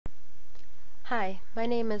Hi, my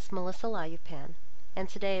name is Melissa Layupan, and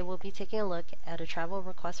today we'll be taking a look at a travel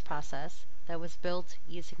request process that was built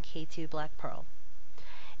using K2 blackpearl.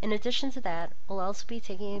 In addition to that, we'll also be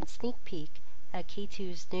taking a sneak peek at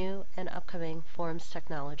K2's new and upcoming forms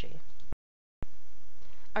technology.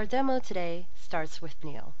 Our demo today starts with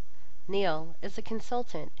Neil. Neil is a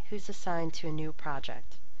consultant who's assigned to a new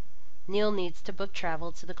project. Neil needs to book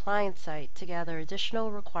travel to the client site to gather additional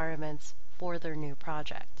requirements for their new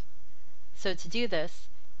project. So to do this,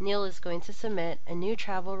 Neil is going to submit a new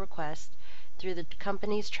travel request through the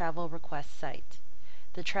company's travel request site.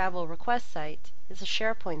 The travel request site is a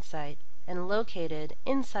SharePoint site, and located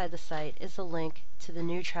inside the site is a link to the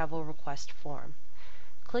new travel request form.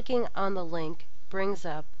 Clicking on the link brings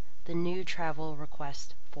up the new travel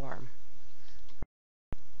request form.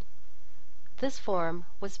 This form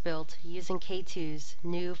was built using K2's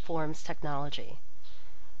new forms technology.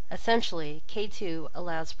 Essentially, K2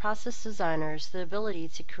 allows process designers the ability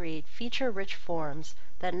to create feature-rich forms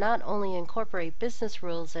that not only incorporate business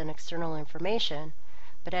rules and external information,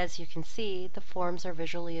 but as you can see, the forms are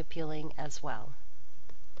visually appealing as well.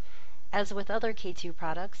 As with other K2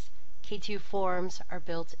 products, K2 forms are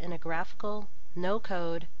built in a graphical,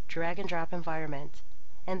 no-code, drag-and-drop environment,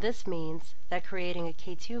 and this means that creating a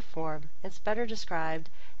K2 form is better described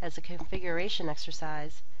as a configuration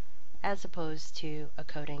exercise as opposed to a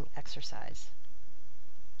coding exercise.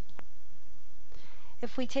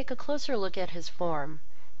 If we take a closer look at his form,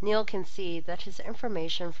 Neil can see that his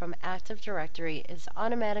information from Active Directory is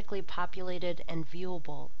automatically populated and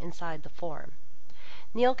viewable inside the form.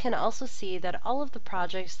 Neil can also see that all of the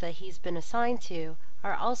projects that he's been assigned to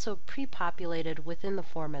are also pre-populated within the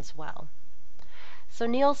form as well. So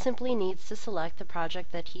Neil simply needs to select the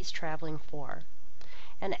project that he's traveling for.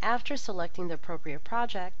 And after selecting the appropriate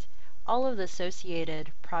project, all of the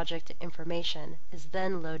associated project information is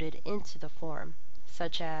then loaded into the form,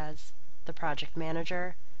 such as the project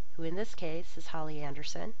manager, who in this case is Holly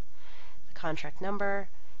Anderson, the contract number,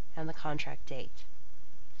 and the contract date.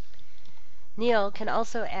 Neil can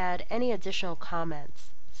also add any additional comments,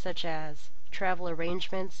 such as travel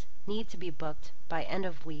arrangements need to be booked by end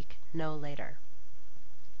of week, no later.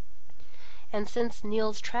 And since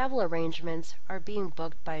Neil's travel arrangements are being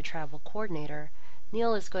booked by a travel coordinator,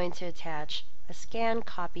 Neil is going to attach a scanned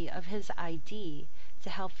copy of his ID to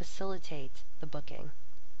help facilitate the booking.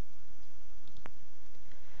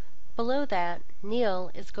 Below that, Neil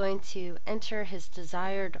is going to enter his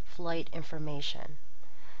desired flight information,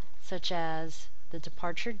 such as the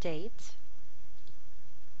departure date,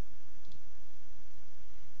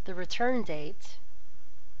 the return date,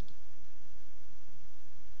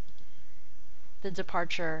 the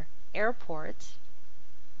departure airport,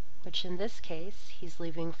 which in this case he's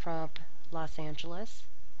leaving from Los Angeles,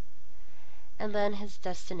 and then his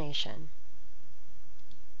destination.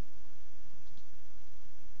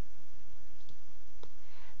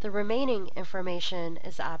 The remaining information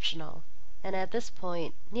is optional, and at this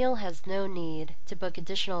point Neil has no need to book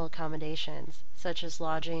additional accommodations such as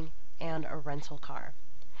lodging and a rental car.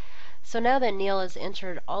 So now that Neil has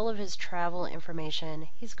entered all of his travel information,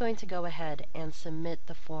 he's going to go ahead and submit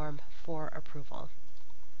the form for approval.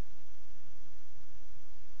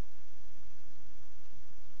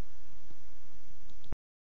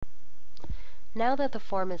 Now that the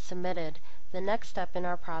form is submitted, the next step in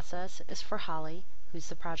our process is for Holly, who's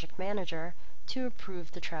the project manager, to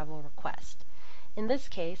approve the travel request. In this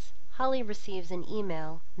case, Holly receives an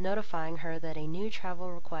email notifying her that a new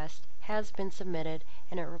travel request has been submitted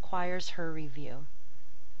and it requires her review.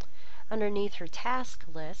 Underneath her task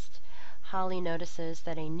list, Holly notices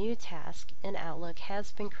that a new task in Outlook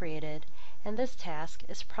has been created, and this task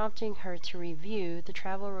is prompting her to review the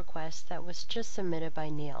travel request that was just submitted by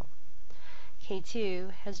Neil.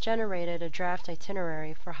 K2 has generated a draft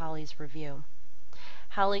itinerary for Holly's review.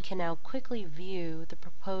 Holly can now quickly view the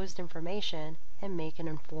proposed information and make an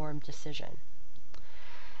informed decision.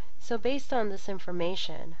 So based on this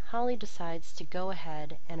information, Holly decides to go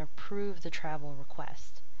ahead and approve the travel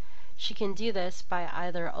request. She can do this by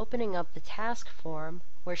either opening up the task form,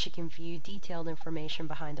 where she can view detailed information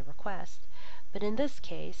behind the request, but in this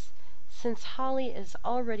case, since Holly is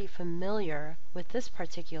already familiar with this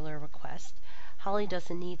particular request, Holly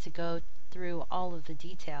doesn't need to go through all of the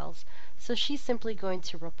details, so she's simply going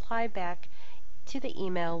to reply back to the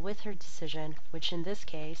email with her decision, which in this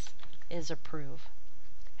case is approve.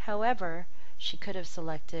 However, she could have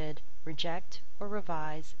selected reject or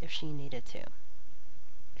revise if she needed to.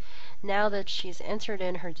 Now that she's entered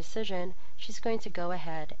in her decision, she's going to go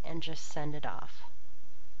ahead and just send it off.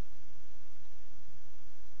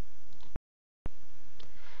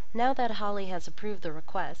 Now that Holly has approved the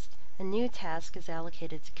request, a new task is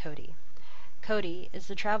allocated to Cody. Cody is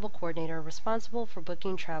the travel coordinator responsible for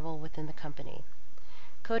booking travel within the company.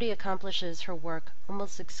 Cody accomplishes her work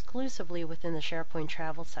almost exclusively within the SharePoint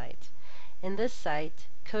travel site. In this site,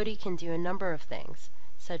 Cody can do a number of things,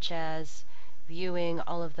 such as viewing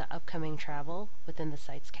all of the upcoming travel within the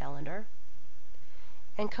site's calendar.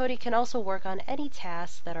 And Cody can also work on any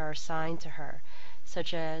tasks that are assigned to her,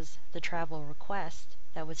 such as the travel request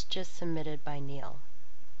that was just submitted by Neil.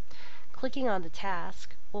 Clicking on the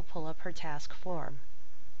task will pull up her task form.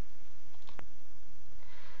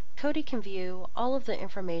 Cody can view all of the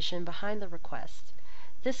information behind the request.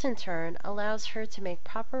 This in turn allows her to make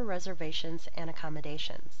proper reservations and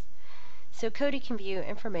accommodations. So Cody can view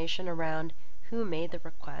information around who made the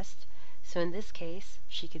request. So in this case,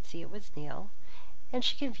 she could see it was Neil, and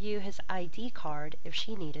she can view his ID card if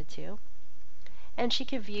she needed to, and she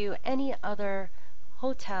could view any other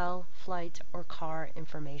hotel, flight, or car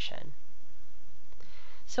information.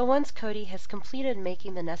 So once Cody has completed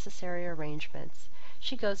making the necessary arrangements,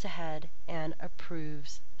 she goes ahead and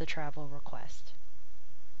approves the travel request.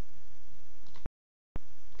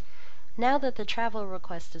 Now that the travel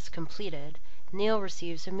request is completed, Neil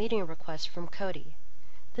receives a meeting request from Cody.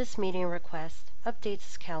 This meeting request updates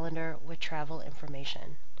his calendar with travel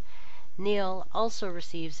information. Neil also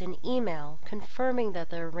receives an email confirming that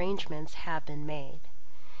the arrangements have been made.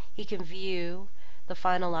 He can view the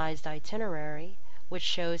finalized itinerary, which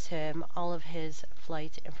shows him all of his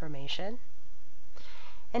flight information.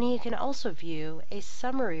 And he can also view a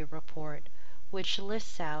summary report, which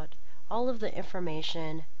lists out all of the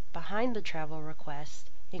information behind the travel request,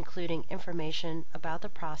 including information about the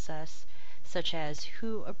process, such as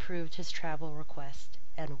who approved his travel request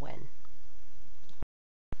and when.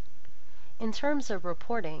 In terms of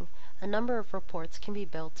reporting, a number of reports can be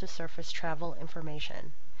built to surface travel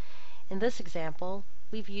information. In this example,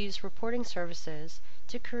 we've used reporting services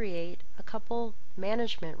to create a couple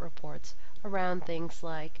management reports around things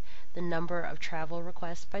like the number of travel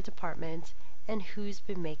requests by department and who's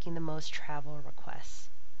been making the most travel requests.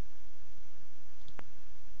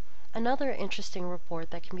 Another interesting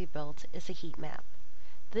report that can be built is a heat map.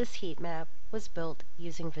 This heat map was built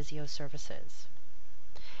using Visio services.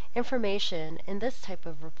 Information in this type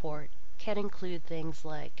of report can include things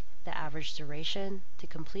like the average duration to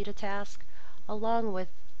complete a task, along with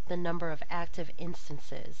the number of active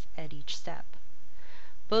instances at each step.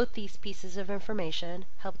 Both these pieces of information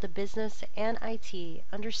help the business and IT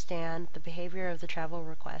understand the behavior of the travel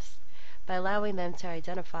request by allowing them to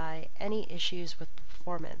identify any issues with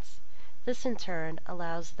performance. This in turn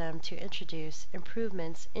allows them to introduce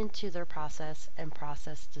improvements into their process and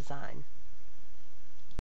process design.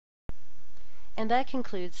 And that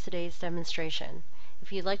concludes today's demonstration.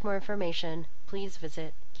 If you'd like more information, please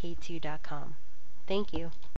visit k2.com. Thank you.